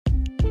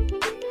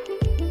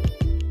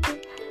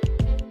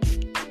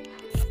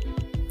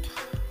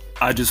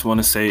I just want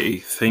to say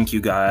thank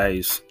you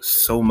guys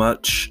so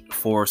much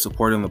for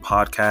supporting the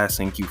podcast.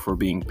 Thank you for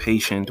being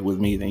patient with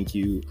me. Thank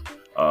you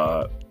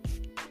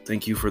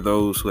for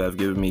those who have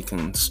given me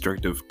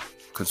constructive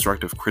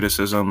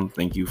criticism.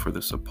 Thank you for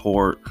the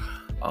support.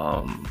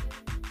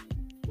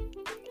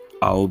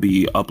 I'll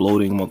be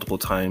uploading multiple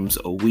times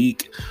a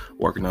week,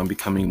 working on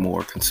becoming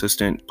more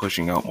consistent,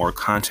 pushing out more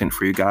content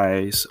for you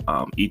guys.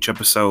 Each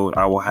episode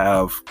of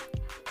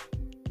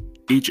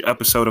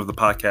the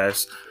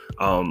podcast,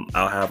 I'll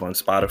have on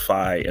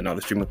Spotify and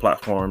other streaming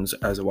platforms,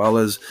 as well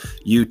as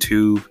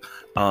YouTube,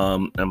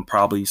 and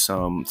probably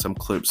some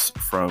clips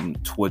from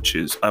Twitch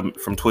and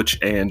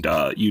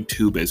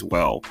YouTube as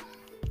well.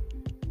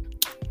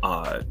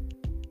 On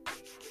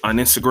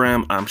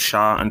Instagram, I'm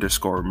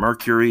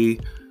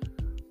Shaw_Mercury.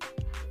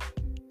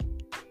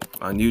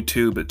 On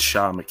YouTube, it's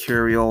Shaw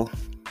Mercurial.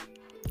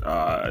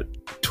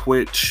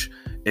 Twitch,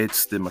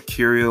 it's the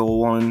Mercurial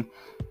one.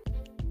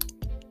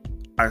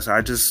 I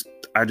just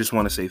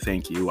want to say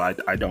thank you. I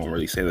don't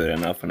really say that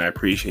enough, and I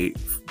appreciate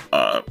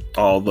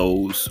all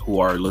those who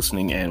are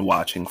listening and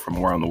watching from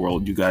around the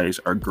world. You guys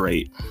are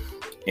great.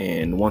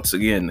 And once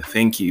again,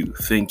 thank you.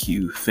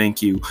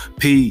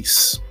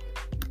 Peace.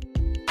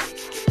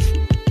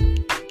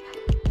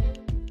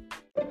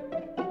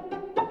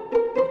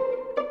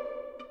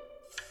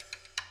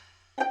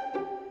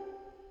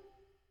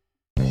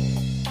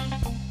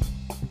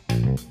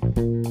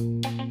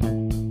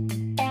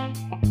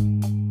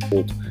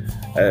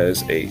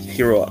 As a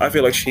hero, I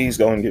feel like she's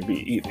going to be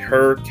either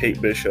her, Kate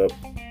Bishop,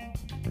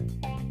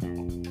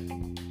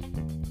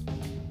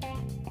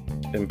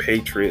 and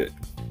Patriot.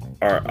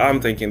 Or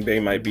I'm thinking they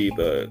might be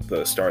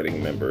the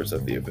starting members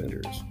of the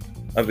Avengers,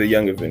 of the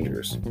Young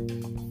Avengers.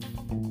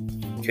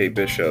 Kate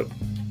Bishop,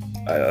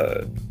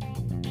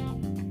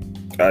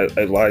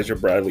 Elijah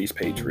Bradley's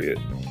Patriot,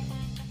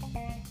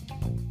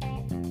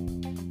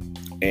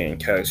 and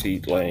Cassie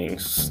Lang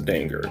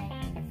Stanger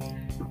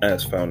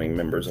as founding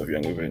members of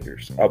Young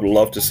Avengers. I would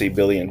love to see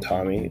Billy and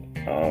Tommy.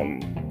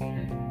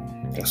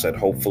 I said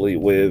hopefully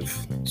with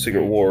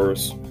Secret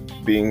Wars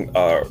being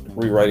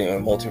rewriting a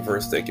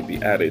multiverse, they could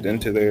be added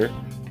into there,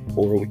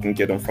 or we can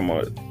get them from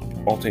an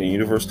alternate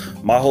universe.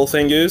 My whole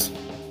thing is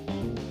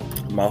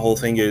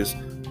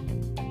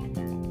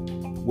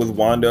with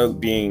Wanda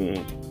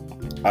being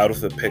out of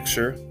the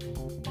picture,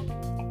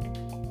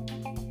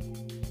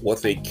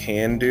 what they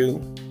can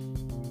do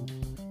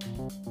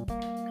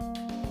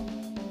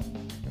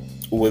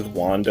with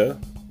Wanda,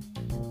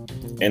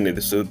 and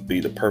this would be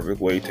the perfect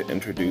way to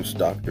introduce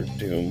Doctor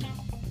Doom,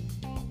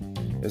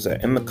 is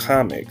that in the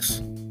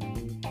comics,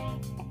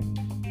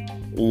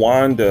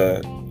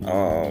 Wanda,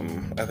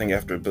 I think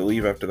after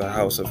the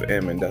House of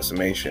M and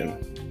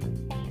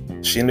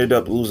Decimation, she ended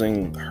up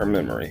losing her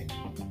memory,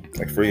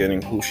 like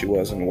forgetting who she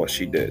was and what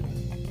she did.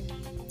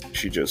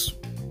 She just,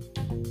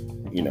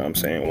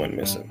 went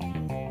missing.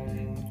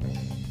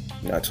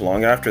 Not too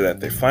long after that,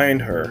 they find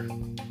her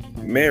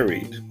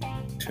married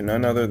to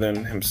none other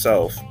than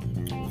himself,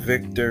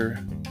 Victor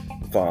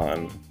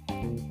Von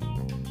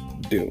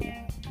Doom.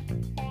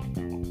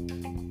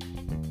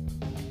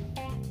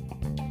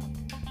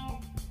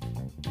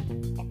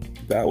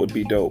 That would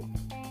be dope.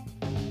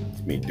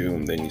 You meet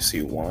Doom, then you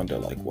see Wanda,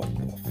 like, what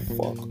the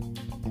fuck?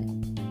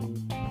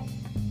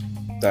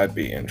 That'd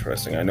be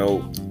interesting. I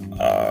know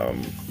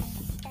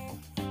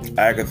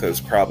Agatha's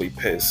probably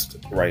pissed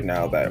right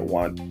now that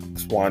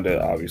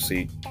Wanda,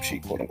 obviously, she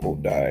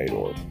quote-unquote died,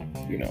 or,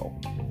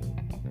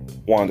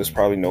 Wanda's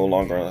probably no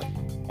longer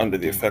under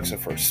the effects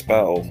of her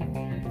spell.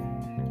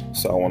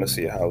 So I want to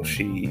see how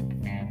she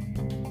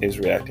is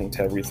reacting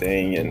to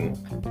everything, and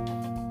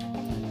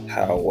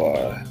how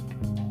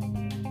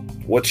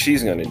what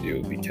she's going to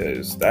do,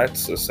 because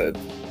that's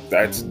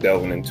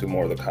delving into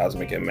more of the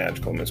cosmic and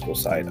mystical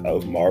side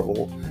of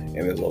Marvel, and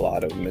there's a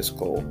lot of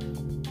mystical,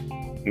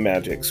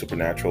 magic,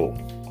 supernatural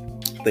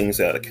things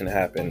that can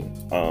happen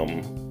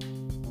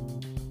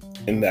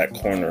in that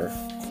corner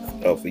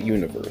of the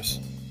universe.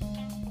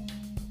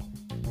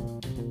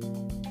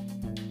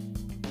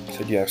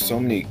 So you have so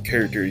many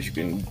characters you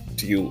can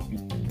deal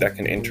that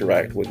can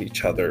interact with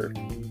each other.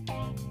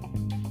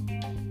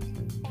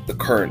 The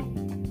current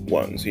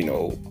ones,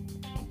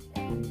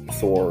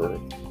 Thor,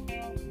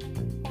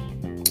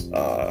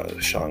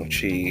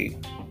 Shang-Chi,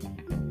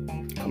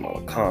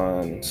 Kamala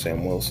Khan,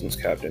 Sam Wilson's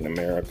Captain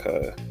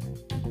America,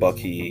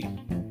 Bucky,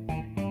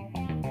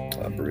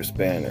 Bruce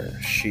Banner,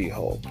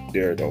 She-Hulk,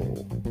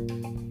 Daredevil.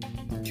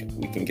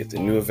 We can get the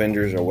New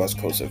Avengers or West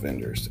Coast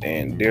Avengers.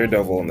 And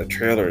Daredevil in the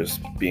trailer is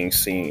being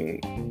seen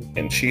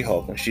in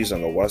She-Hulk, and she's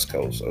on the West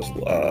Coast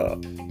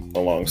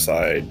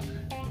alongside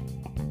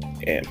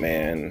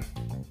Ant-Man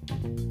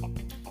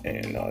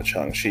and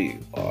Shang-Chi,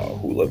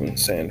 who live in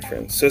San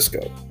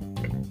Francisco.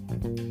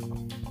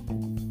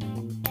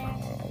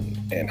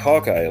 And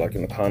Hawkeye, like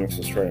in the comics,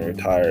 was trying to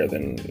retire.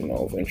 Then,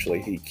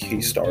 eventually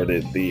he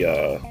started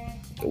the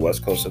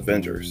West Coast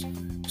Avengers.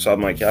 So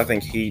I'm like, yeah, I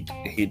think he'd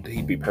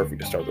be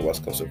perfect to start the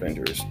West Coast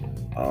Avengers.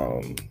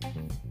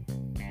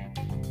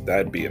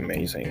 That'd be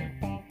amazing.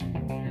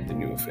 The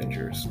New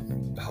Avengers,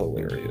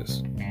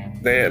 hilarious.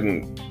 they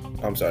hadn't.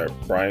 I'm sorry,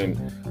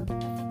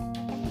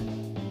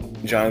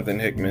 Jonathan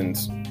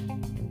Hickman's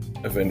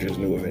Avengers,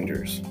 New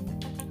Avengers,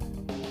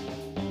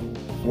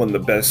 one of the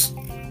best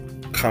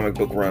comic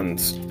book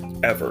runs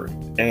ever,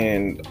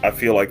 and I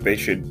feel like they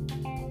should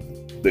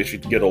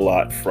get a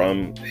lot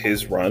from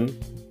his run,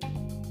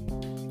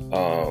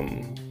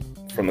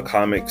 from the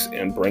comics,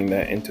 and bring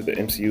that into the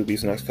MCU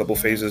these next couple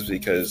phases,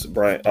 because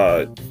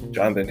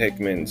Jonathan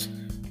Hickman's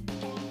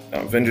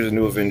Avengers,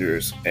 New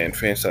Avengers, and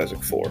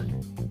Fantastic Four,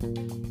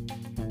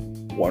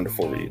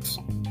 wonderful reads.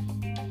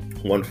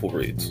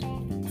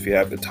 If you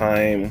have the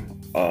time,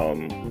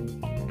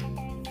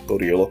 go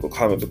to your local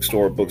comic book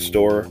store,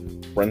 bookstore,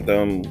 rent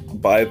them,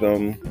 buy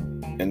them,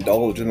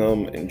 indulge in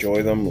them,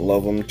 enjoy them,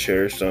 love them,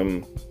 cherish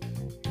them,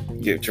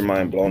 get your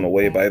mind blown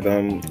away by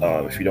them.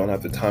 If you don't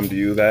have the time to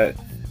do that,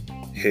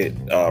 hit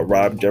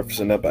Rob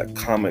Jefferson up at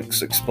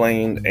Comics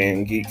Explained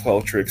and Geek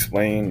Culture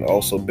Explained,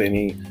 also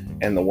Benny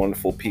and the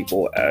wonderful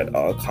people at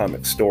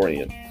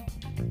Comicstorian.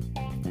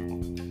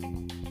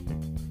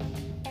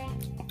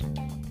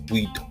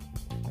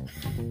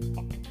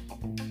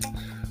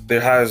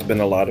 There has been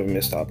a lot of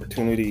missed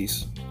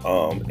opportunities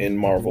in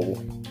Marvel,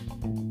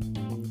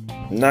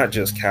 not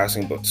just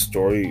casting but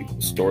story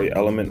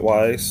element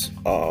wise.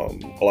 A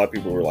lot of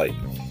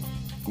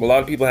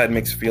people had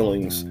mixed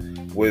feelings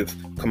with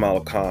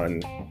Kamala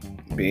Khan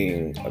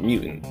being a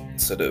mutant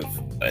instead of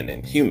an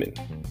Inhuman,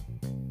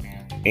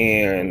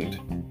 and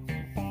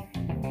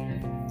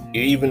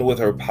even with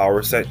her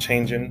power set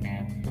changing,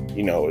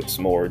 it's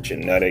more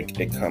genetic.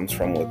 It comes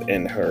from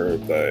within her.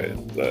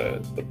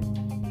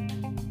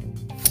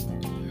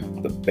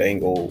 The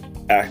Bangle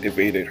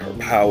activated her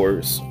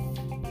powers.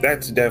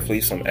 That's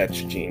definitely some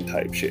X gene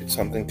type shit,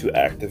 something to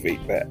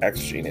activate that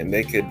X gene, and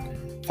they could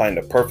find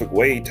a perfect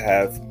way to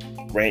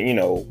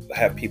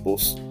have people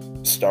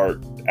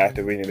start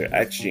activating their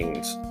X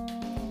genes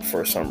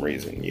for some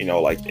reason.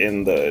 Like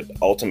in the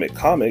Ultimate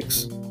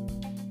Comics,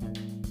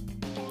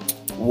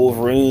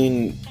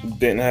 Wolverine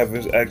didn't have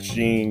his X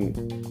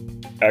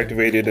gene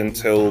activated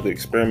until the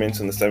experiments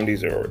in the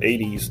 70s or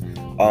 80s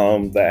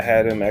that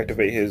had him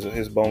activate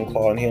his bone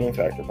claw and healing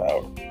factor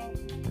power.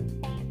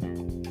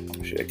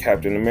 Shit,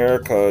 Captain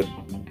America,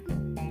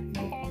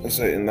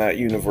 in that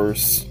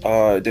universe,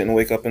 didn't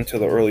wake up until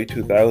the early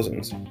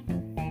 2000s.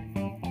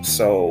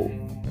 So,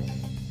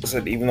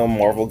 even though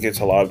Marvel gets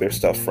a lot of their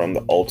stuff from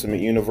the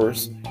Ultimate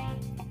Universe,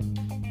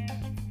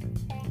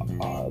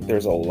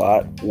 there's a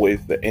lot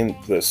with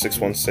the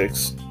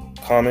 616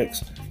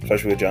 comics,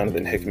 especially with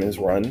Jonathan Hickman's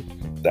run,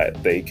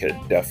 that they could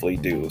definitely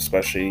do,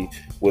 especially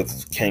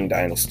with Kang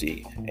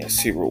Dynasty and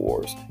Secret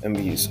Wars and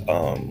these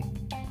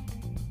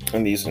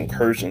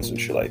incursions and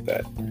shit like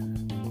that.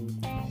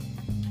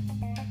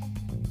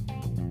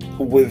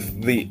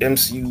 With the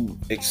MCU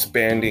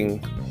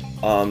expanding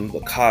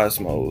the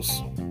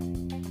cosmos,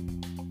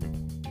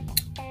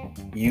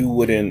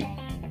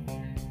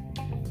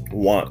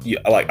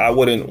 I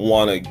wouldn't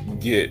want to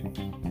get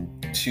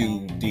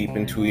too deep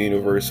into a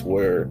universe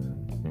where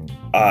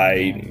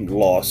I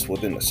lost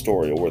within the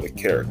story or the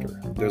character.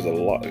 There's a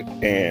lot,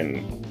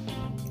 and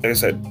like I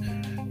said,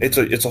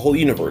 it's a whole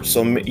universe.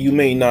 So you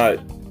may not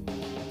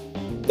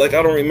I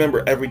don't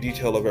remember every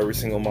detail of every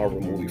single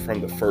Marvel movie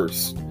from the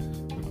first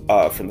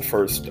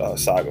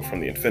saga, from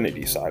the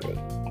Infinity Saga.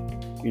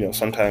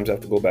 Sometimes I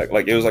have to go back.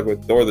 It was like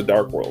with Thor: The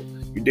Dark World.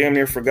 You damn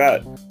near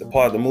forgot the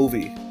plot of the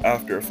movie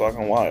after a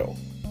fucking while.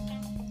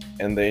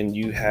 And then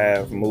you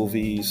have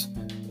movies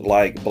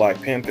like Black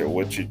Panther,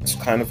 which it's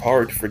kind of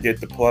hard to forget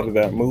the plot of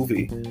that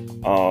movie,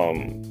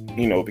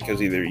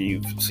 because either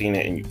you've seen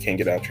it and you can't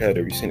get out your head,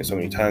 or you've seen it so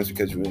many times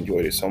because you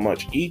enjoyed it so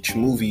much. Each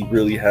movie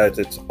really has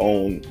its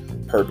own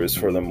purpose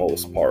for the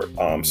most part.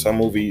 Some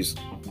movies,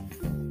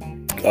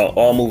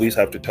 all movies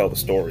have to tell the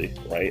story,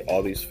 right?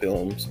 All these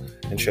films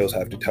and shows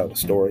have to tell the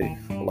story.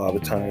 A lot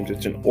of the times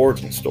it's an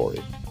origin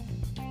story.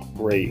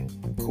 Great,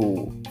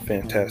 cool,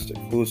 fantastic.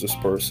 Who's this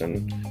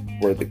person?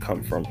 Where they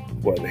come from?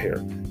 Where they're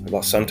here?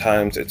 Well,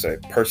 sometimes it's a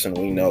person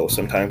we know.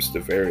 Sometimes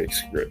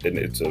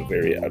it's a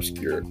very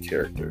obscure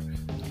character.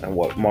 And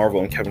what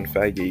Marvel and Kevin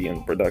Feige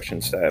and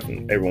production staff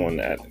and everyone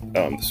at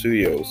the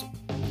studios,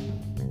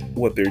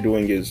 what they're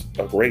doing is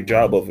a great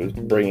job of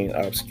bringing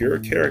obscure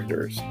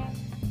characters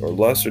or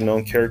lesser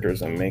known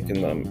characters and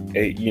making them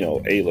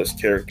A-list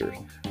characters.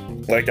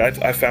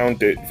 I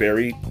found it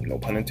very, no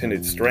pun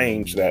intended,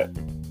 strange that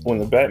when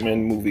the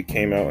Batman movie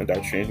came out and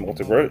Doctor Strange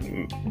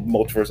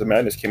Multiverse of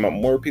Madness came out,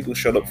 more people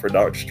showed up for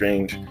Doctor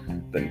Strange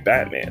than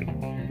Batman.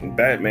 And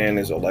Batman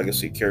is a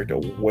legacy character,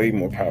 way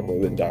more popular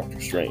than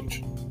Doctor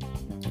Strange.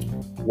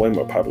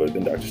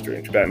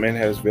 Batman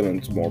has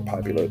villains more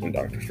popular than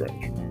Doctor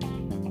Strange.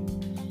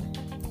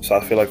 So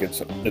I feel like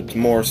it's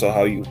more so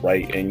how you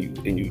write and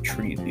you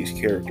treat these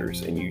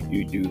characters and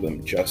you do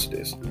them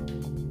justice.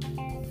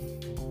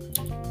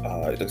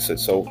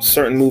 So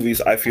certain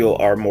movies I feel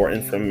are more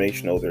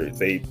informational.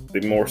 They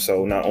more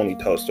so not only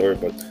tell a story,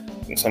 but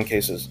in some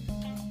cases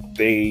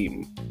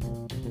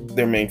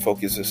their main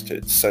focus is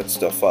to set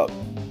stuff up,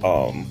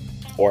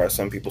 or as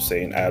some people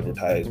say, an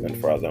advertisement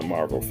for other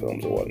Marvel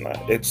films or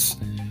whatnot.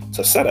 It's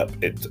a setup.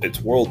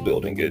 It's world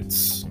building.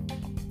 It's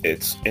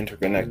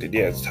interconnected.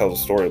 Yeah, it tells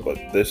a story, but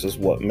this is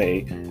what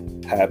may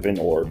happen,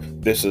 or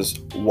this is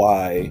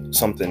why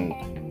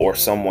something or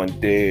someone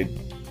did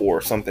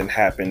or something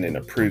happened in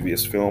a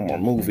previous film or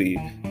movie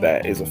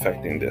that is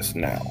affecting this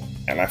now.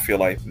 And I feel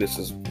like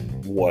that's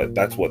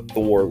what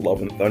Thor: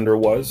 Love and Thunder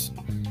was.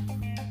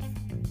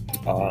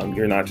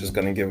 You're not just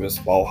gonna give us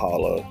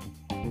Valhalla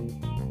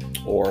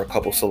or a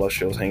couple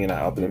Celestials hanging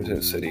out in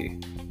the city,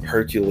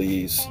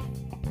 Hercules,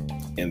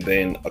 and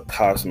then a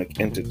cosmic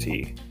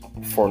entity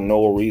for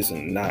no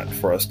reason, not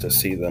for us to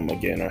see them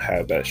again or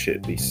have that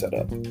shit be set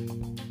up.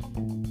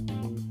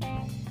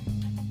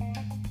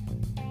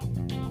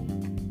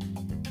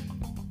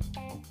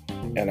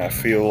 And I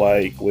feel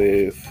like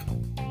with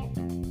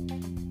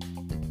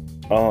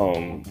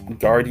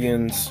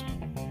Guardians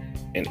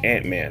and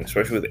Ant-Man,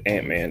 especially with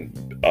Ant-Man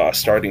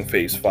starting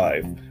phase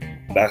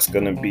 5, that's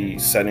going to be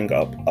setting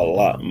up a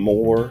lot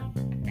more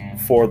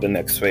for the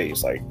next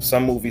phase. Like,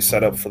 some movies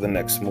set up for the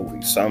next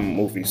movie, some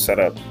movies set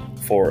up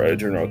for a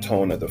general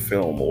tone of the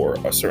film or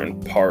a certain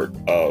part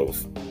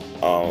of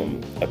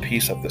a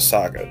piece of the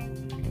saga.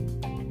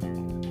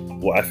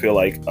 What I feel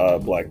like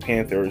Black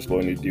Panther is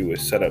going to do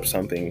is set up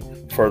something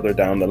further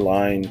down the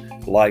line,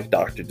 like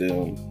Doctor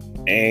Doom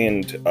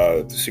and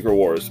the Secret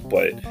Wars,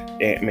 but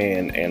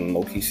Ant-Man and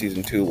Loki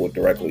Season 2 will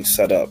directly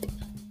set up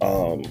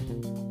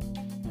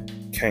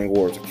Kang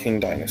Wars or King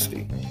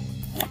Dynasty.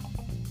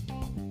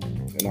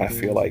 And I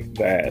feel like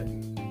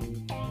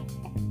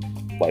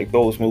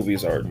those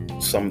movies are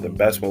some of the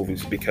best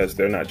movies because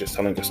they're not just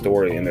telling a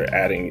story and they're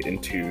adding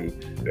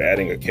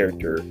a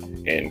character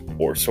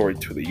or story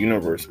to the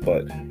universe,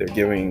 but they're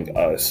giving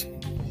us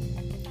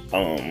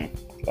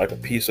like a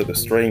piece of the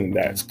string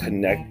that's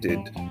connected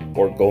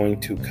or going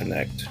to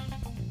connect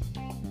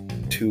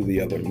to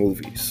the other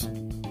movies.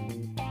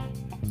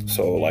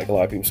 So like a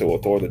lot of people say, well,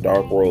 Thor: The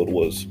Dark World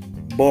was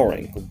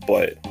boring,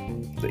 but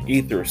the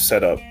Ether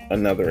set up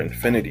another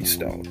Infinity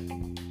Stone.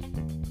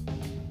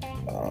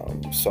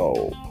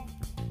 So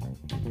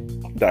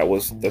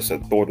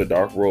Thor: The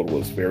Dark World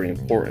was very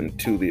important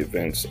to the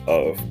events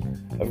of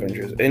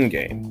Avengers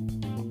Endgame.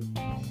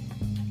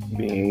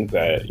 Being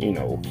that,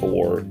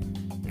 Thor,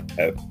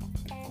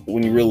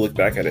 when you really look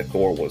back at it,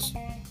 Thor was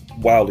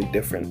wildly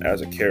different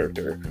as a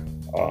character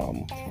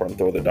from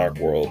Thor: The Dark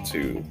World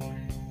to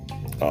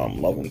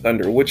Love and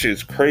Thunder, which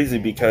is crazy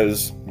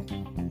because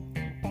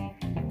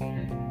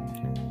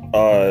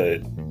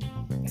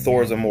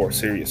Thor is a more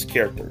serious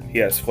character. He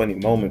has funny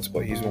moments,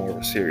 but he's more of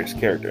a serious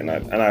character. And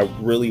I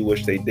really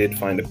wish they did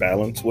find a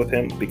balance with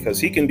him because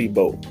he can be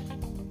both.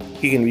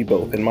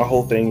 And my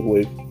whole thing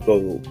with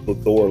the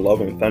Thor: Love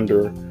and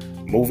Thunder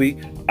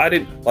movie, I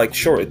didn't like.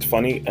 Sure, it's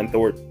funny, and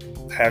Thor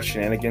has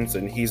shenanigans,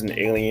 and he's an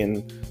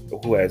alien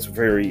who has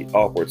very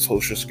awkward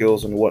social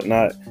skills and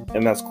whatnot,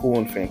 and that's cool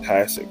and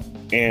fantastic.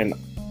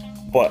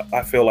 But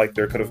I feel like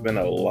there could have been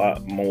a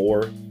lot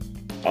more.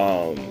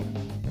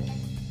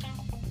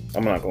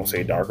 I'm not going to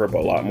say darker, but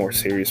a lot more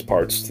serious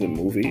parts to the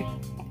movie.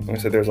 Like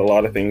I said, there's a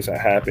lot of things that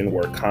happen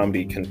where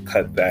comedy can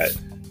cut that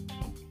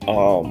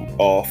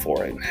off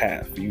or in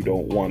half. You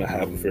don't want to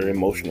have a very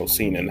emotional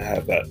scene and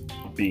have that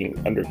being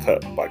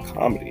undercut by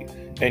comedy.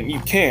 And you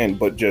can,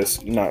 but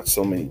just not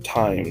so many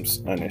times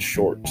in a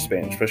short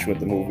span, especially with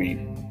the movie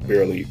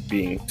barely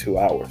being 2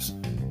 hours.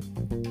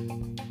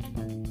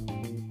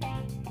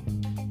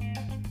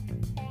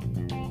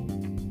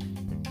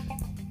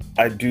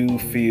 I do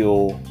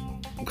feel,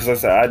 because I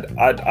said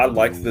I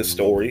liked the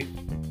story,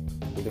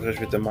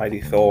 especially with the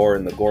Mighty Thor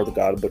and the Gore the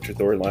God Butcher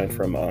storyline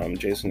from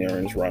Jason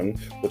Aaron's run,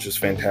 which is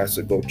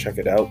fantastic. Go check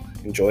it out,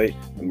 enjoy it,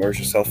 immerse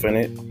yourself in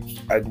it.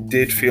 I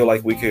did feel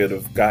like we could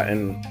have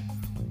gotten,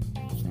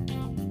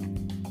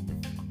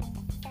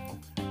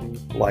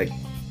 like,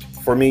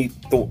 for me,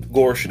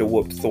 Gore should have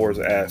whooped Thor's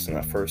ass in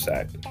that first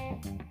act,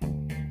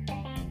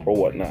 or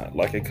whatnot.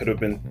 Like, it could have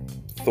been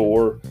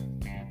Thor,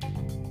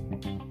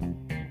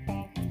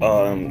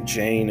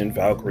 Jane and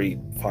Valkyrie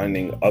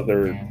finding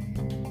other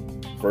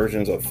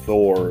versions of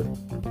Thor,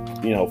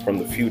 from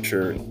the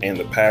future and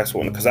the past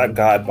one, because that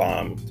God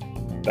bomb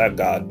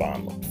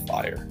looked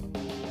fire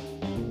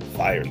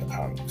in the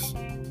comics.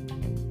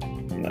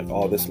 And like,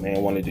 all this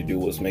man wanted to do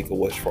was make a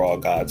wish for all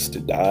gods to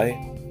die.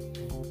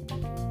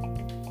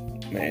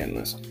 Man,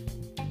 this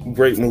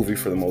great movie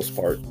for the most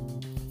part.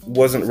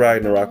 Wasn't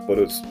Ragnarok, but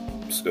it's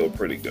still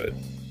pretty good.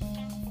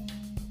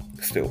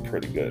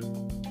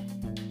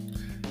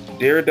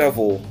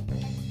 Daredevil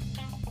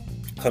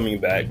coming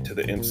back to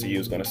the MCU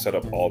is going to set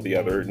up all the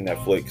other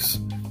Netflix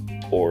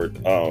or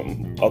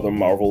other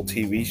Marvel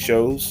TV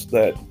shows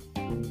that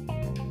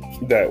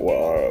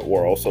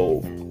were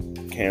also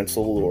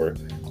canceled or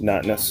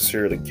not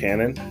necessarily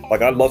canon.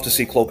 Like, I'd love to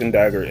see Cloak and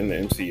Dagger in the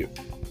MCU.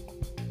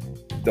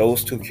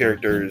 Those two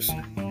characters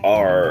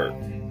are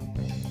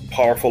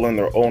powerful in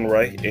their own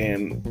right,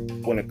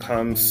 and when it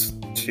comes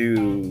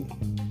to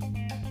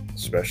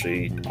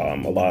especially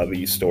a lot of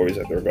these stories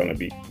that they're going to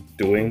be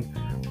doing,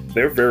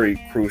 they're very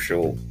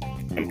crucial,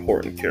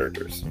 important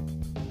characters.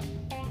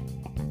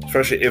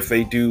 Especially if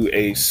they do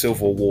a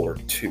Civil War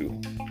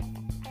 2.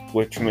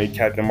 which made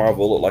Captain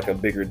Marvel look like a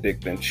bigger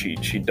dick than she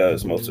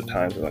does most of the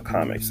times in the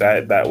comics.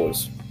 That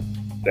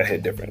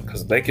hit different,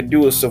 because they could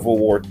do a Civil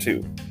War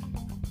 2,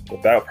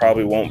 but that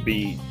probably won't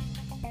be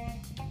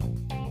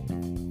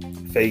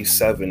Phase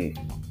 7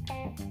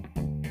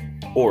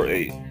 or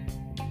 8.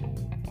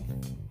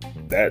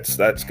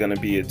 That's gonna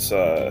be its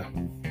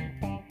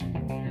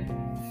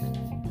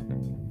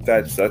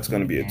that's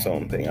gonna be its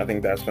own thing. I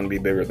think that's gonna be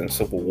bigger than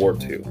Civil War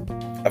 2.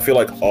 I feel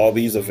like all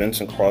these events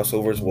and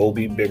crossovers will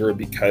be bigger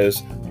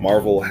because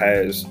Marvel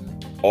has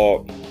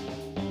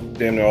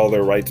damn near all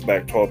their rights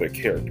back to all their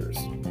characters.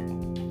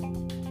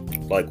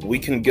 Like, we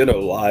can get a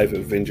live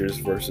Avengers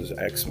versus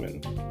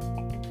X-Men,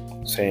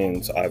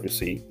 sans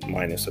obviously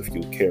minus a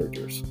few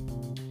characters.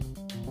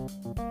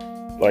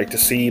 Like, to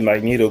see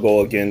Magneto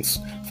go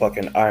against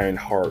fucking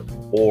Ironheart,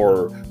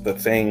 or the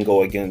Thing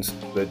go against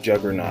the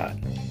Juggernaut,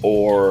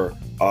 or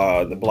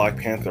the Black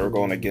Panther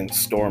going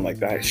against Storm, like,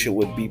 that shit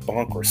would be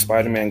bonkers.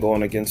 Spider-Man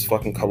going against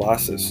fucking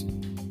Colossus.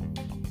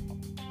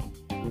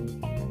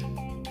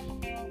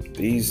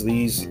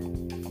 These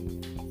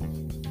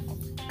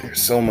there's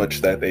so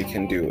much that they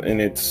can do, and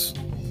it's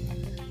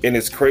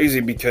crazy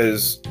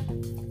because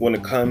when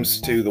it comes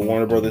to the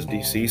Warner Brothers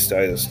DC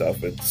style of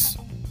stuff, it's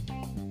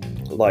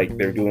like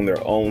they're doing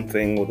their own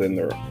thing within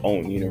their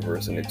own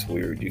universe, and it's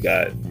weird. You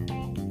got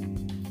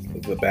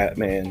the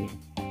Batman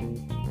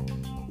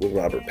with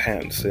Robert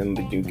Pattinson,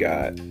 then you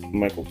got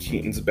Michael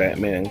Keaton's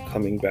Batman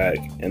coming back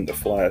in the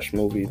Flash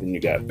movie, then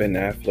you got Ben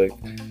Affleck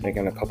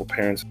making a couple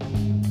appearances.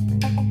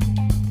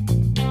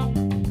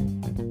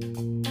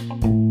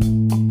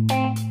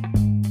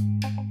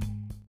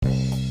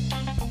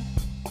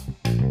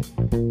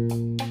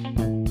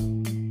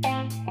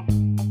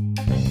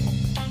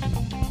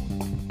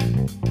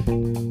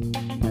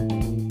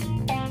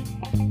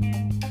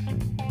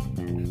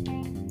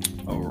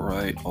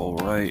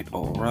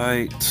 All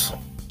right.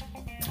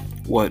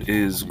 What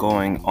is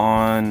going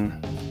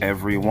on,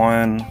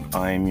 everyone?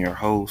 I'm your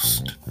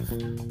host,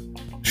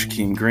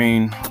 Shaquem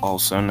Green,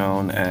 also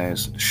known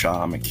as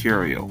Sha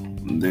Mercurio.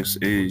 This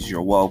is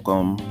your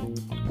Welcome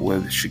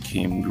with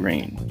Shaquem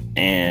Green.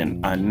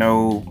 And I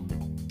know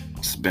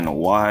it's been a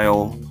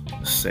while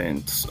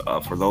since,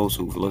 for those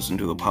who've listened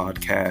to the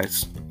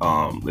podcast,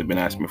 they've been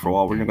asking me for a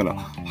while, when you're gonna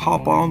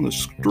hop on the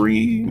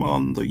stream,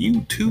 on the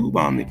YouTube,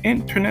 on the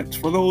internet.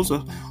 For those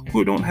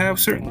who don't have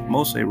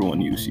most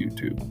everyone use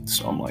YouTube,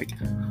 so I'm like,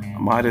 I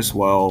might as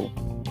well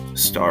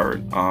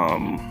start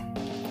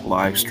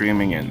live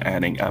streaming and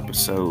adding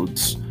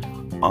episodes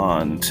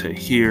onto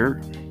here.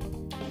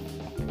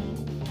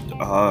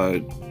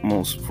 For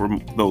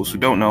those who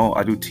don't know,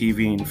 I do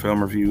TV and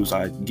film reviews.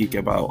 I geek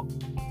out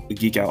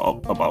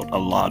about a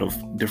lot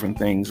of different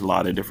things, a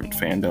lot of different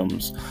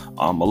fandoms.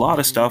 A lot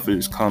of stuff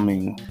is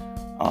coming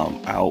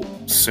out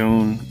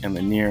soon in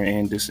the near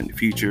and distant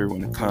future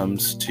when it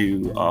comes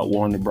to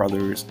Warner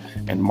Brothers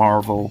and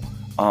Marvel.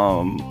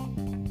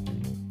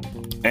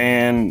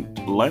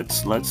 And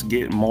let's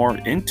get more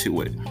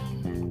into it.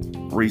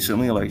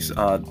 Recently, like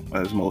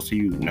as most of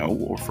you know,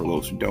 or for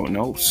those who don't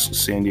know,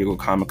 San Diego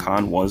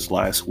Comic-Con was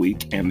last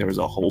week, and there was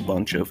a whole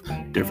bunch of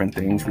different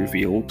things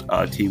revealed,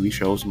 TV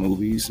shows,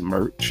 movies,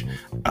 merch,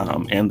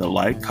 and the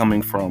like,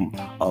 coming from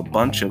a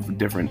bunch of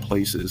different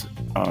places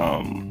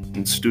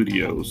and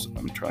studios.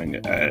 I'm trying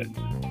to add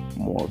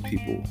more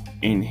people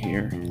in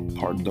here,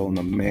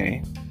 pardon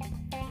me.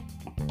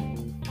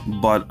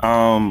 But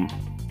on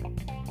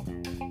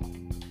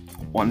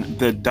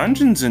the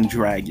Dungeons and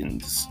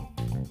Dragons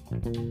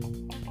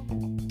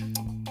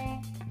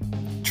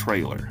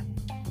trailer,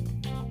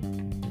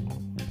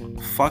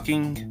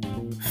 fucking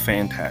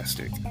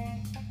fantastic,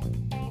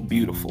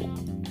 beautiful.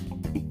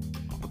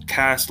 The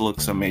cast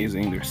looks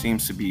amazing. There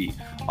seems to be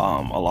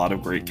a lot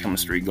of great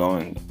chemistry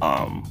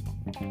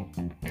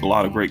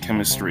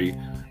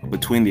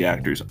between the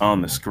actors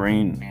on the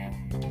screen.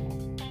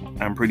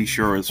 I'm pretty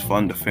sure it's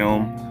fun to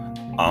film,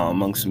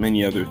 amongst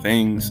many other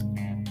things.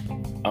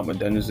 I'm a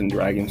Dungeons and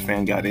Dragons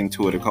fan, got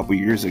into it a couple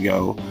years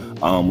ago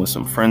with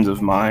some friends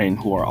of mine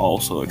who are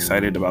also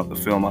excited about the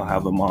film. I'll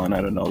have them on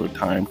at another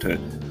time to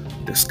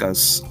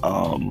discuss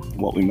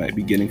what we might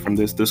be getting from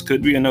this. This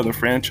could be another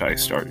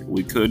franchise start.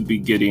 We could be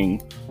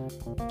getting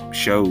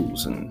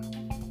shows and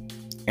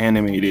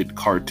animated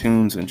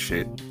cartoons and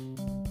shit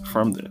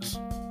from this.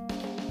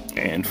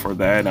 And for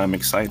that, I'm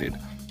excited.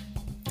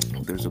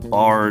 There's a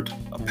bard,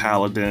 a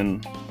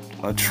paladin,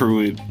 a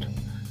druid,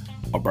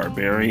 a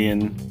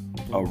barbarian,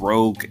 a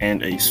rogue,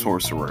 and a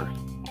sorcerer.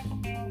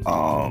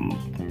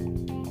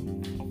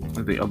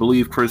 I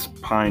believe Chris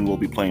Pine will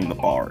be playing the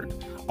bard.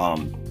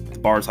 The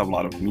bards have a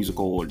lot of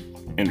musical or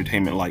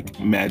entertainment like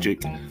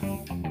magic,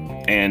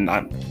 and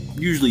I'm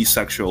usually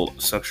sexual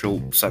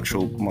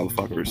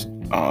motherfuckers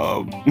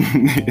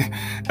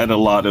at a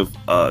lot of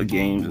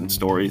games and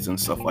stories and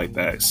stuff like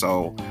that.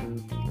 So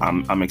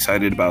I'm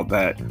excited about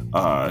that.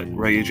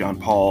 Regé-Jean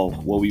Paul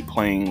will be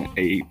playing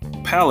a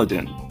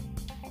paladin.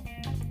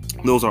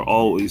 Those are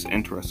always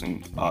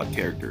interesting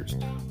characters.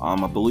 I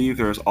believe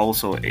there's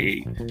also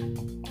a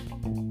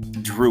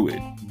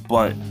druid,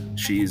 but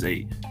she's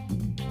a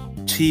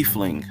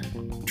tiefling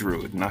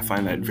druid, and I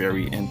find that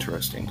very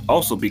interesting.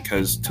 Also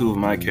because two of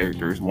my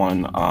characters,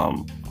 one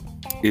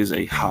is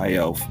a high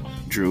elf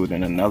druid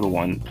and another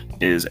one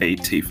is a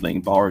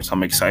tiefling bard. So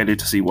I'm excited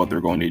to see what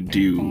they're going to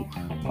do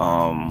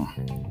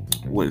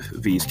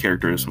with these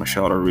characters.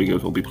 Michelle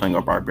Rodriguez will be playing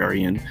a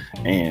barbarian,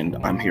 and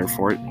I'm here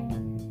for it.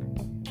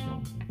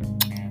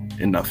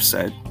 Enough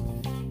said.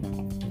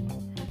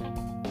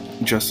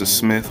 Justice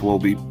Smith will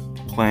be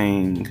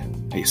playing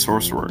a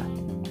sorcerer,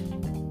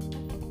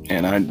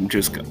 and I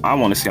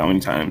want to see how many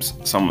times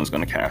someone's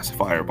going to cast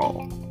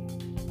Fireball.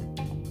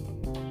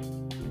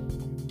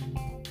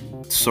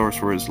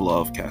 Sorcerers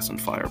love casting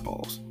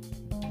fireballs.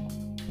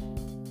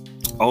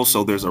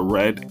 Also, there's a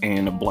red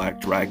and a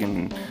black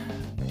dragon.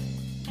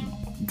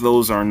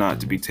 Those are not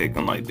to be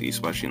taken lightly,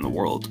 especially in the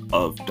world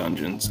of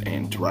Dungeons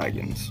and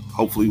Dragons.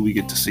 Hopefully we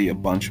get to see a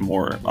bunch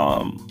more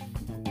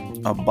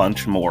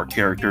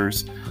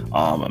characters,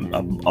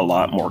 a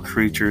lot more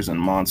creatures and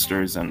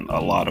monsters, and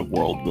a lot of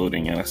world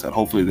building. And I said,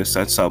 hopefully this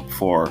sets up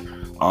for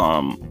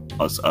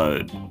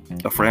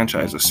a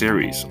franchise, a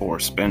series, or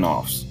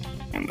spin-offs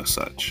and the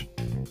such.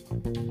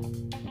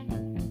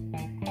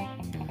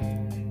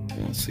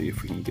 Let's see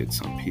if we can get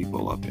some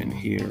people up in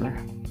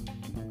here.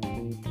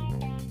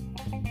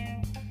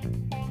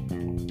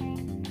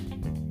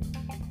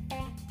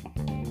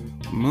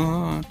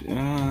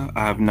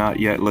 I have not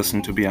yet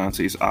listened to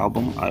Beyonce's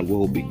album. I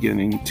will be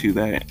getting to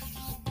that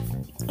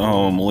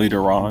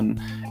later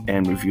on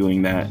and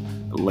reviewing that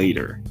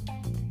later.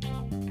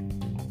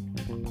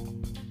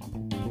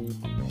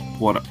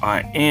 What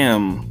I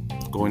am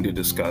going to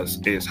discuss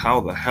is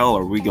how the hell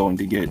are we going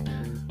to get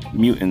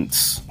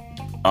mutants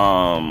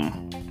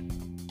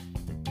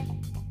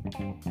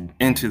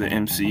into the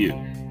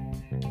MCU.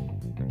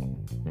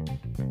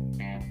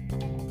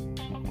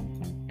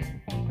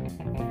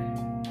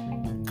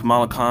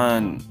 Kamala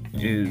Khan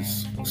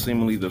is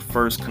seemingly the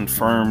first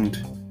confirmed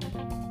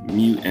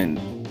mutant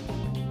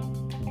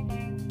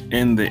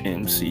in the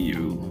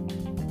MCU,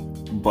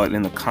 but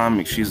in the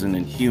comics she's an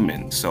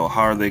Inhuman. So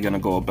how are they going to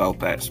go about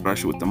that,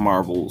 especially with the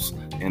Marvels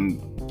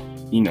and,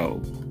 you know,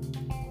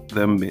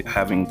 them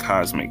having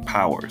cosmic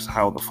powers?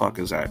 How the fuck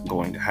is that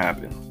going to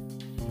happen?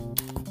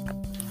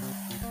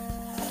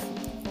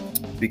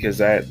 Because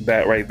that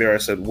right there,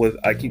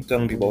 I keep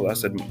telling people, I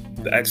said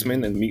the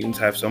X-Men and mutants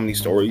have so many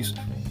stories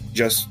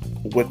just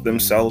with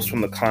themselves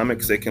from the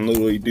comics. They can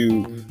literally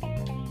do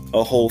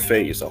a whole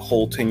phase, a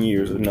whole 10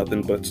 years of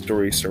nothing but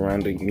stories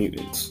surrounding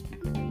mutants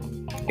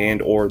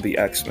and or the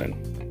X-Men.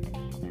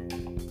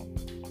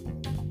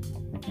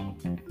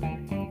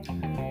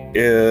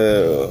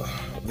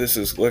 This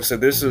is, like I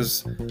said,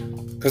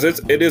 because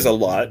it is a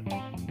lot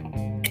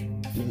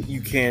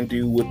you can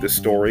do with the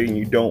story, and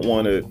you don't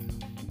want to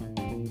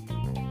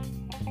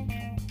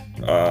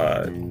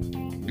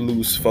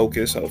lose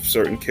focus of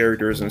certain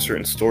characters and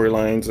certain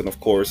storylines. And of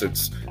course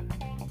it's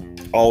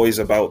always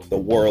about the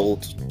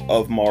world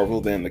of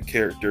Marvel than the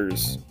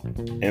characters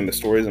and the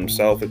stories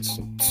themselves.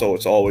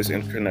 It's always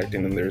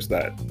interconnecting, and there's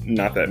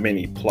not that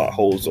many plot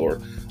holes or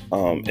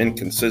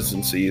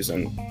inconsistencies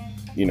and,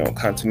 you know,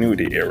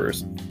 continuity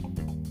errors.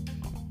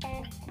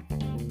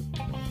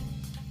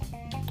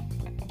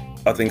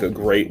 I think a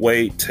great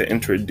way to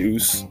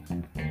introduce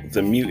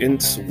the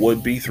mutants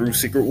would be through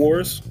Secret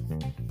Wars.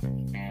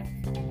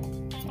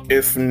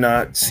 If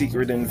not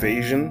Secret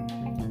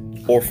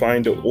Invasion, or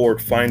find a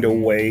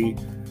way,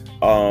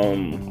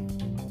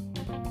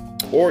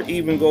 or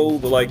even go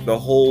the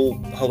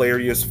whole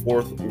hilarious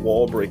fourth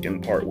wall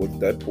breaking part with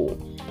Deadpool.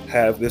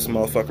 Have this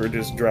motherfucker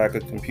just drag a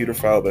computer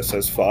file that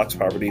says Fox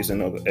properties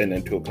and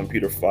into a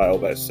computer file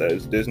that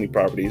says Disney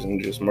properties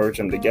and just merge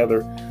them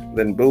together.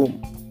 Then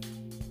boom.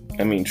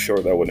 I mean, sure,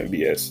 that wouldn't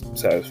be as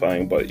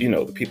satisfying, but you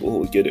know, the people who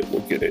would get it will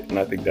get it, and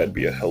I think that'd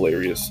be a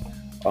hilarious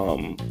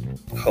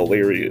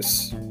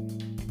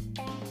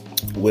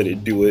way to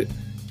do it.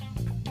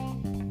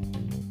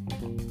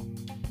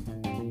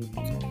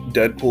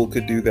 Deadpool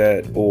could do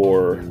that,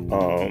 or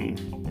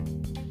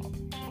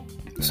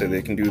say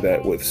they can do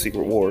that with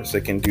Secret Wars. They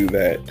can do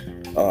that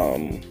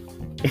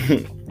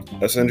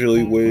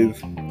essentially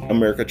with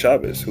America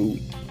Chavez, who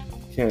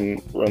can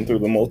run through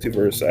the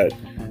multiverse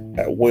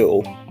at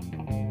will.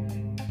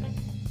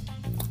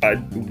 I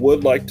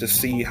would like to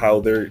see how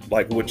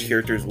which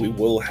characters we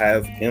will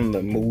have in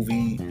the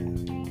movie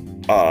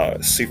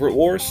Secret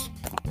Wars.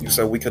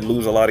 So we could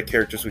lose a lot of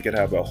characters. We could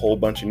have a whole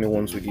bunch of new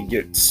ones. We could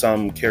get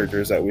some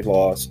characters that we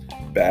lost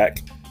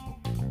back.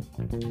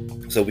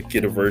 So we could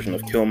get a version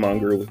of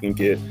Killmonger. We can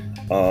get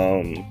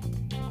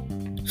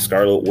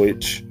Scarlet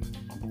Witch,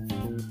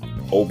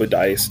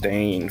 Obadiah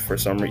Stane for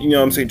some reason. You know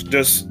what I'm saying?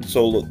 Just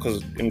so, look,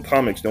 because in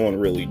comics, no one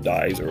really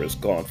dies or is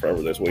gone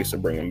forever. There's ways to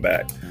bring them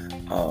back.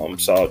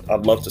 So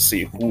I'd love to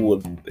see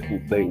who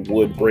they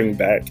would bring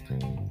back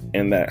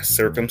in that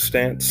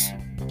circumstance.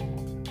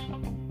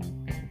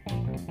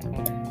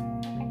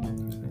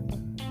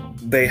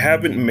 They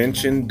haven't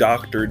mentioned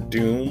Doctor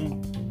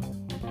Doom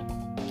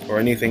or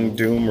anything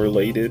Doom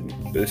related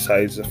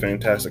besides the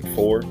Fantastic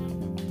Four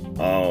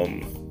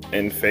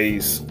in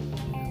phase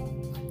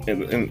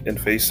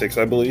 6,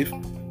 I believe.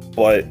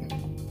 but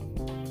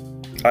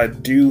I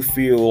do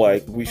feel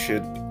like we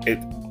should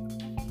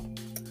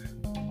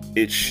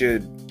we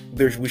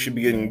should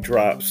be getting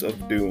drops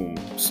of Doom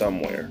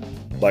somewhere.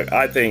 Like,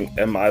 I think,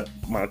 and my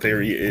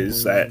theory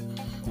is that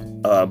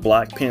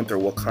Black Panther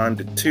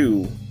Wakanda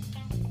 2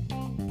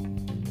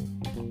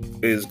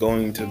 is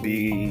going to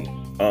be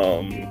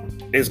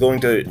is going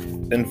to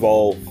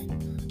involve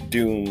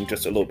Doom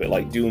just a little bit.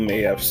 Like, Doom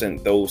may have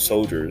sent those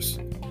soldiers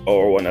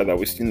or whatnot that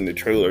we've seen in the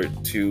trailer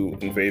to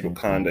invade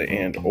Wakanda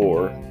and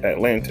or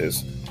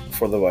Atlantis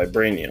for the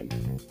vibranium.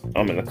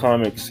 In the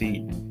comics,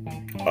 he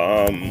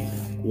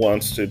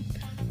wants to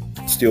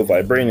steal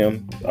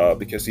vibranium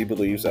because he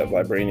believes that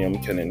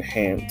vibranium can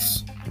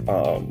enhance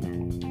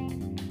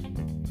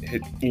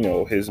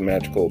his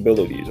magical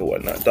abilities or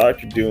whatnot.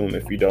 Dr. Doom,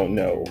 if you don't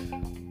know,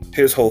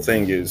 his whole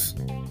thing is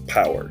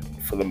power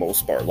for the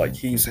most part. Like,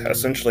 he's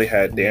essentially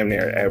had damn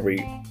near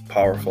every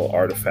powerful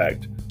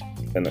artifact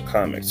in the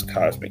comics: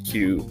 Cosmic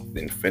Cube,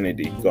 the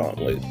Infinity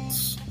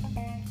Gauntlets,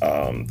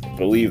 I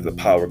believe the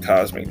Power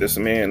Cosmic. This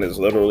man is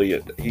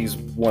literally he's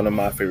one of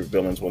my favorite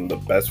villains, one of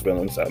the best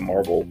villains that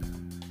Marvel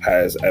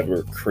has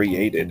ever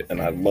created,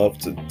 and I'd love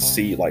to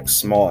see like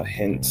small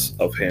hints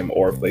of him,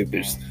 or if they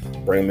just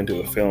bring him into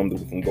the film,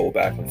 that we can go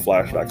back in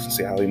flashbacks to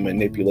see how he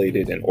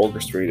manipulated and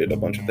orchestrated a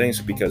bunch of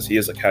things, because he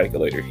is a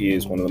calculator. He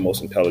is one of the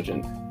most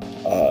intelligent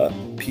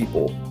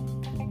people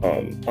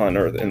on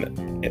Earth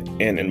and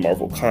in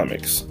Marvel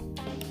Comics.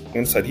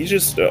 Inside, he's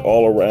just an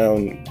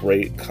all-around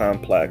great,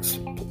 complex,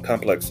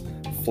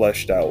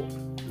 fleshed out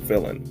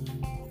villain.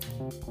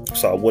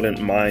 So I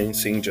wouldn't mind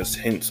seeing just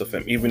hints of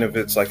him, even if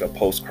it's like a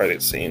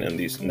post-credit scene in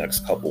these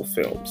next couple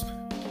films.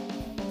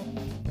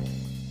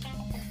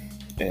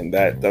 And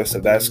that's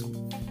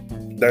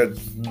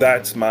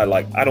my,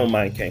 like, I don't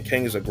mind Kang.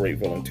 Kang is a great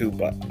villain too,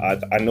 but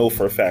I know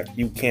for a fact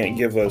you can't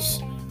give us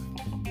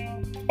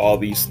all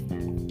these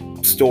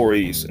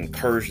stories,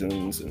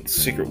 incursions, and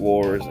Secret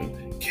Wars,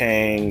 and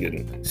Kang,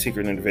 and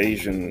Secret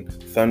Invasion,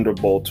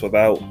 Thunderbolts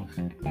without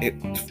it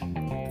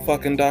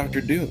fucking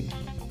Dr. Doom.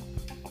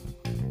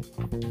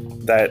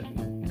 That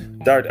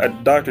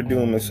Dr.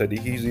 Doom has said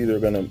he's either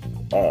gonna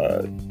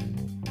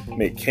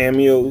make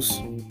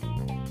cameos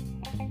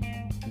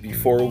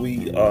before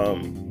we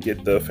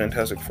get the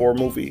Fantastic Four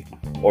movie,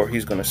 or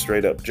he's gonna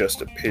straight up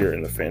just appear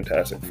in the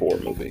Fantastic Four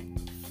movie.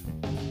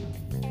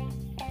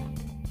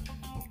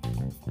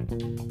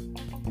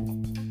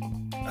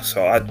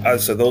 So I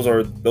said those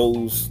are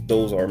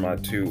my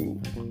two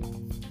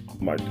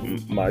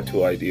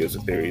ideas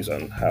or theories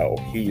on how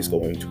he's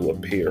going to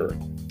appear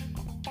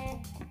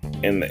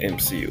in the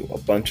MCU. A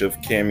bunch of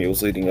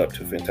cameos leading up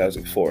to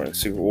Fantastic Four and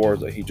Secret Wars,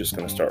 that he's just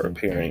going to start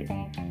appearing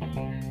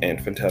in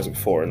Fantastic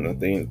Four, and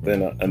then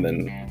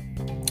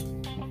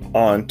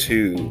on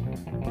to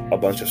a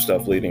bunch of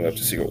stuff leading up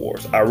to Secret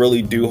Wars. I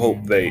really do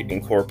hope they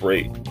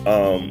incorporate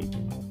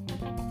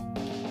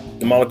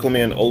the Molecule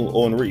Man,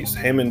 Owen Reese.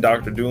 Him and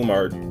Dr. Doom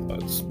are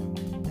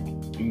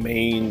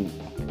main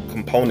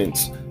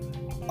components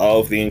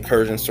of the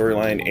Incursion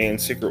storyline and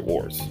Secret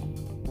Wars.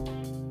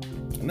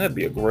 And that'd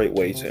be a great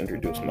way to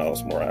introduce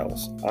Miles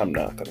Morales. I'm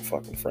not gonna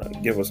fucking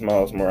front. Give us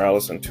Miles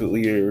Morales in 2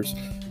 years.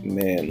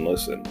 Man,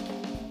 listen.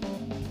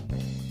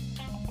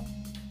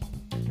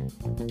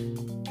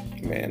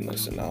 I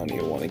don't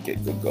even want to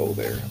go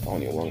there.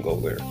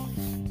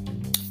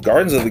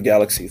 Guardians of the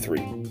Galaxy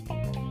 3.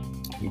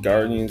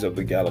 Guardians of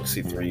the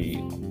Galaxy 3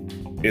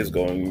 is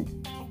going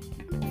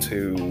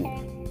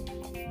to...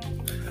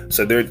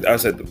 So there, I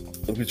said,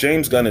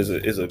 James Gunn is a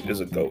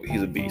goat.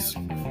 He's a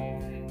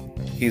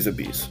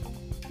beast.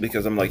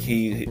 Because I'm like,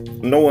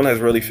 no one has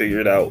really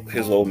figured out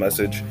his little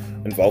message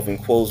involving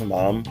Quill's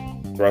mom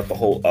throughout the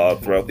whole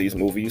throughout these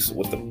movies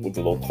with the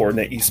little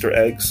coordinate Easter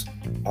eggs.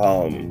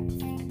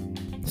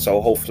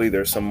 So hopefully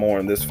there's some more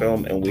in this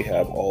film, and we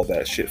have all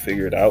that shit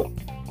figured out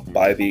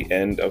by the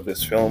end of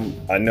this film.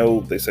 I know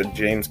they said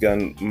James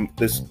Gunn,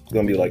 this is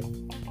gonna be like,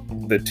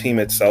 the team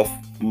itself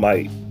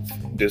might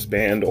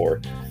disband or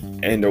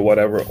end or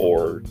whatever,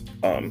 or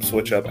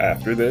switch up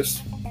after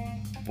this,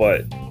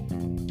 but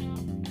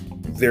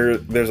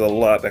there's a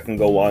lot that can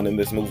go on in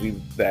this movie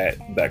that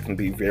can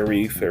be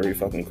very, very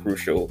fucking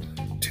crucial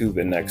to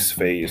the next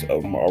phase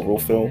of Marvel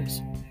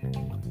films.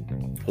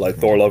 Like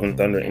Thor: Love and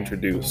Thunder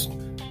introduced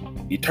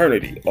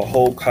Eternity, a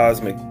whole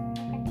cosmic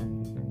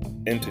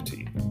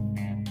entity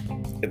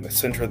in the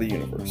center of the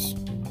universe.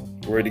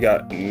 We already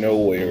got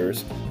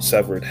Nowhere's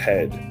severed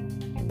head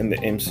in the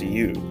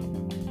MCU.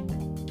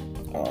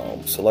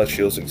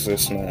 Celestials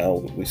exist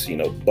now. We've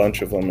seen a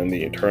bunch of them in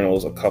the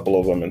Eternals, a couple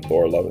of them in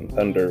Thor: Love and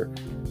Thunder.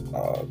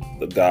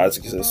 The gods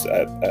exist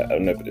at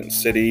Omnipotent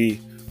City.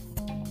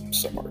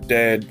 Some are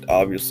dead,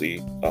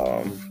 obviously,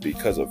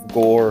 because of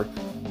gore,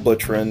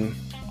 butchering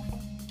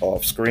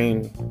off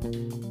screen,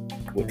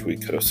 which we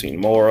could have seen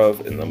more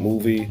of in the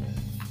movie.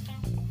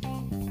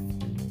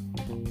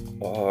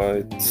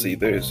 Let's see,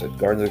 there's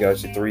Guardians of the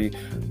Galaxy 3.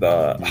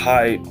 The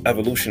High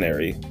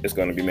Evolutionary is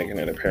going to be making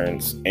an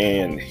appearance,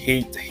 and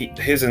he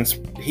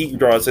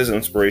draws his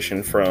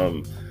inspiration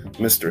from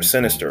Mr.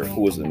 Sinister,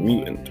 who is a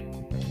mutant.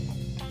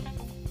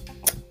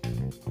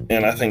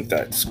 And I think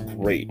that's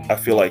great. I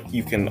feel like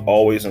you can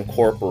always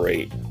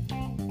incorporate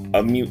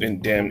a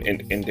mutant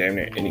in damn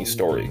near any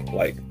story.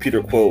 Like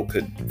Peter Quill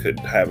could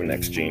have an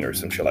X gene or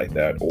some shit like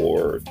that,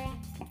 or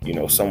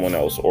someone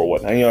else or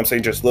whatnot. I'm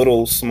saying? Just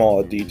little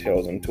small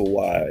details into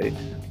why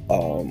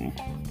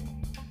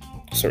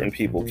certain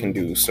people can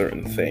do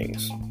certain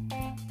things.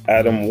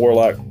 Adam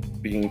Warlock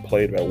being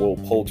played by Will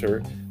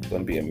Poulter is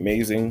going to be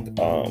amazing.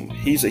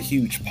 He's a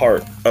huge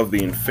part of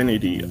the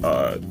Infinity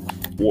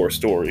War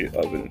story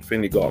of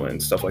Infinity Gauntlet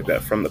and stuff like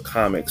that from the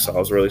comics. So I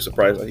was really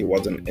surprised that he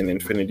wasn't in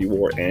Infinity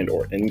War and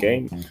or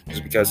Endgame,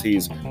 just because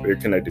he's very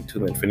connected to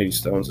the Infinity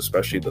Stones,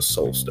 especially the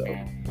Soul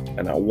Stone.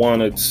 And I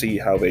wanted to see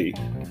how they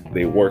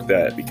work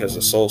that, because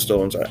the Soul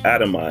Stones are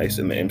atomized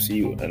in the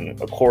MCU,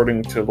 and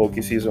according to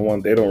Loki season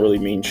 1, they don't really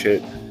mean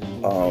shit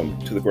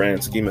to the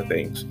grand scheme of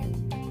things.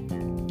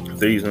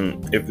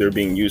 If they're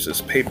being used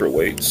as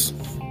paperweights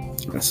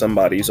in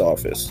somebody's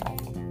office.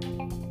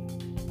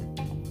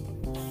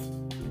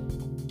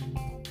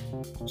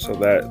 So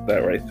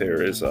that right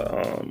there is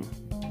a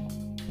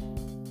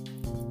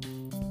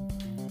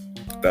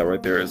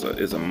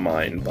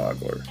mind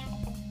boggler.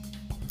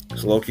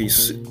 So Loki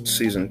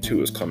season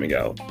 2 is coming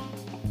out.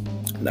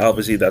 Now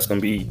obviously that's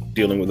going to be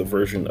dealing with a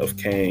version of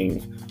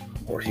Kang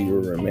or He Who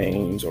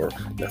Remains or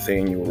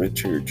Nathaniel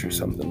Richards or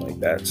something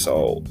like that.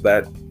 So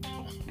that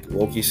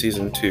Loki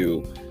season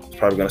 2 is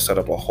probably going to set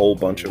up a whole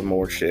bunch of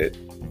more shit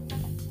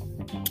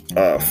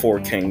for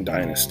Kang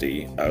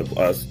Dynasty,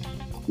 as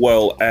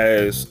well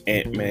as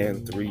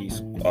Ant-Man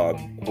 3's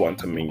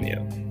Quantumania.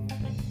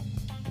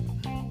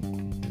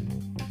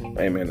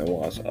 Ant-Man and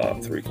Wasp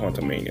 3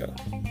 Quantumania.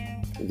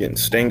 We're getting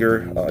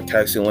Stinger,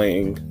 Cassie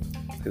Lang,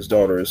 his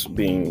daughter, is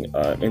being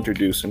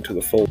introduced into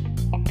the fold.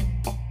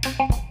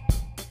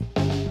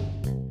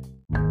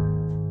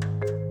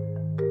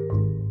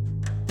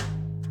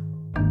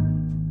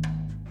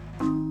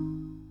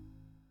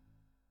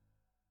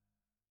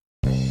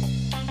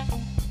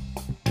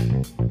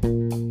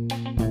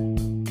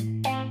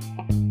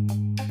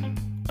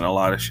 And a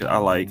lot of shit I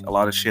like, a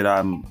lot of shit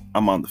I'm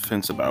on the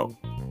fence about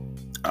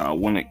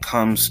when it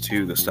comes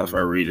to the stuff I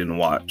read and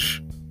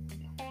watch.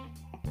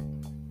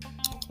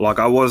 Like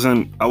I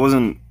wasn't how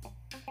am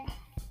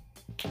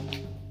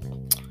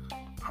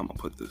I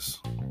put this?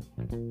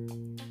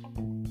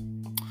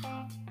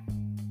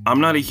 I'm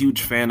not a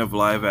huge fan of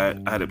live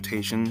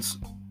adaptations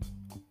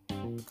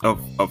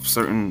of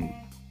certain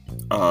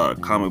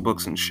comic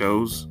books and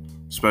shows,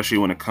 especially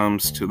when it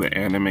comes to the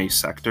anime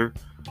sector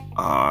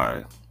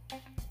of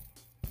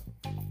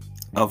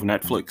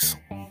Netflix.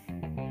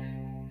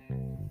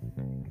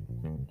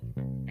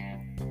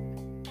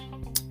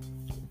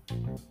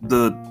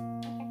 The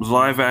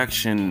live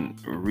action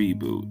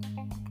reboot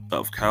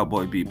of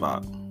Cowboy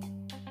Bebop,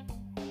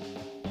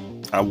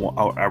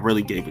 I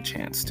really gave a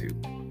chance to.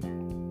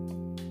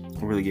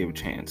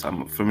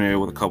 I'm familiar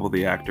with a couple of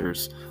the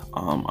actors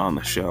on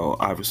the show.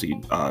 Obviously,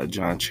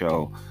 John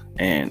Cho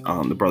and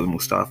the brother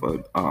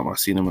Mustafa. I've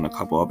seen him in a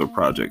couple other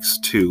projects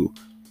too.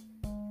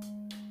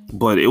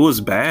 But it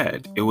was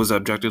bad. It was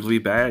objectively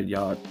bad,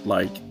 y'all.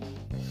 Like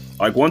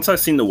once I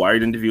seen the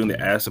Wired interview and they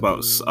asked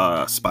about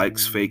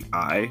Spike's fake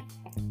eye,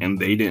 and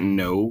they didn't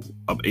know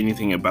of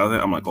anything about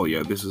it, I'm like, oh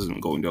yeah, this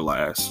isn't going to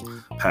last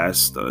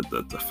past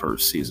the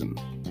first season.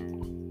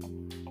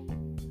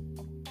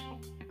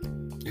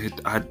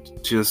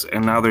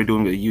 And now they're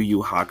doing a Yu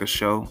Yu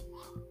Hakusho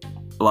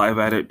live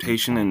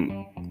adaptation,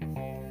 and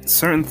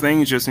certain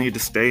things just need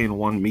to stay in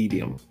one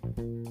medium.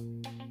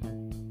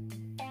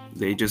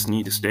 They just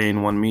need to stay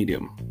in one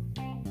medium.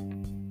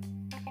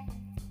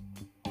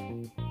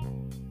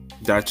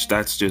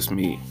 That's just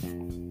me.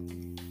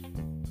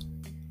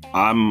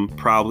 I'm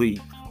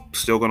probably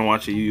still gonna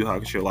watch a Yu Yu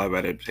Hakusho live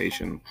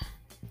adaptation,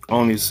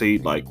 only to see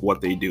like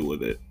what they do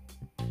with it.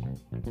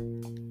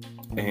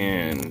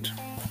 And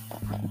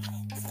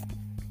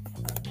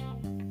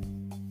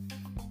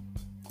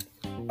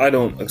I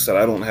don't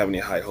have any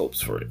high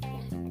hopes for it.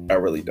 I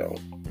really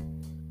don't.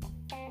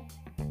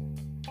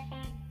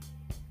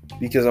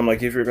 Because I'm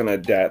like, if you're gonna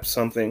adapt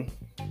something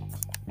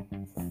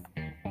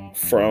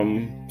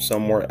from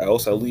somewhere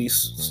else, at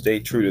least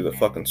stay true to the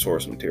fucking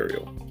source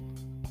material.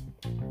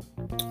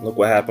 Look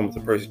what happened with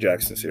the Percy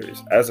Jackson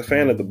series. As a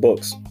fan of the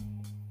books,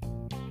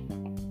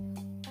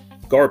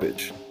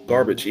 garbage.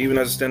 Even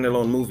as a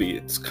standalone movie,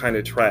 it's kind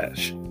of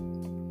trash.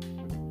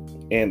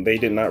 And they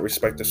did not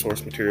respect the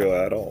source material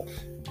at all.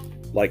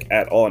 Like,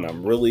 at all. And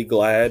I'm really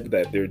glad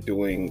that they're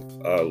doing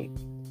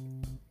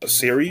a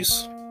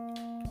series.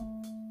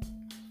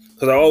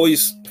 Because I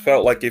always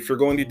felt like if you're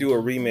going to do a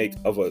remake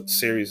of a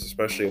series,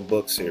 especially a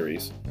book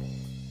series,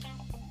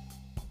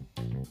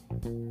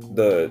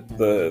 the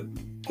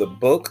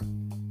book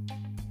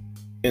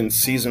in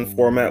season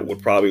format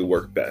would probably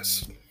work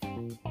best.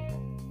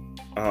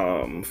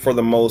 For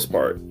the most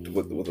part,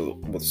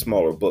 with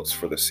smaller books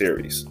for the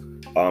series.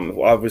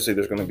 Obviously,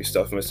 there's going to be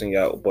stuff missing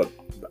out, but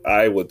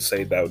I would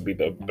say that would be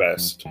the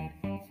best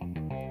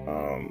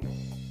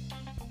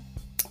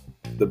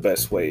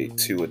way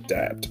to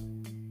adapt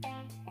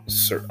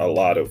a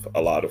lot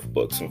of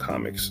books and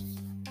comics.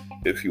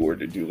 if you were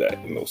to do that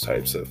in those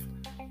types of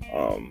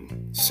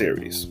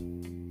series.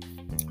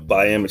 But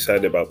I am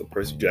excited about the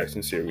Percy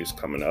Jackson series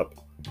coming up.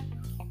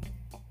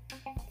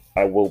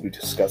 I will be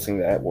discussing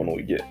that when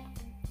we get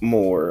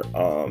more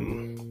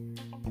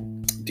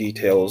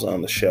details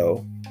on the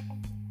show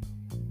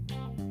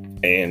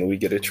and we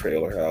get a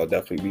trailer. I'll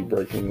definitely be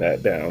breaking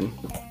that down.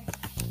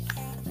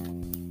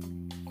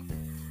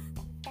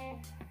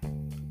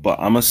 But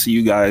I'm going to see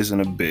you guys in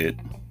a bit.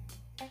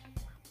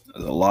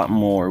 There's a lot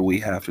more we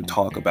have to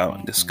talk about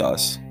and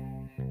discuss.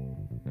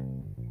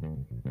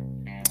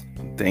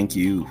 Thank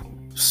you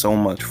so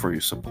much for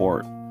your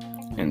support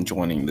and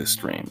joining this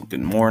stream.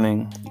 Good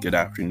morning, good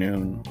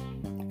afternoon,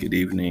 good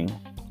evening,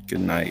 good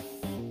night.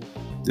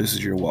 This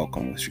is your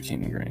welcome with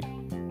Shaquem Green.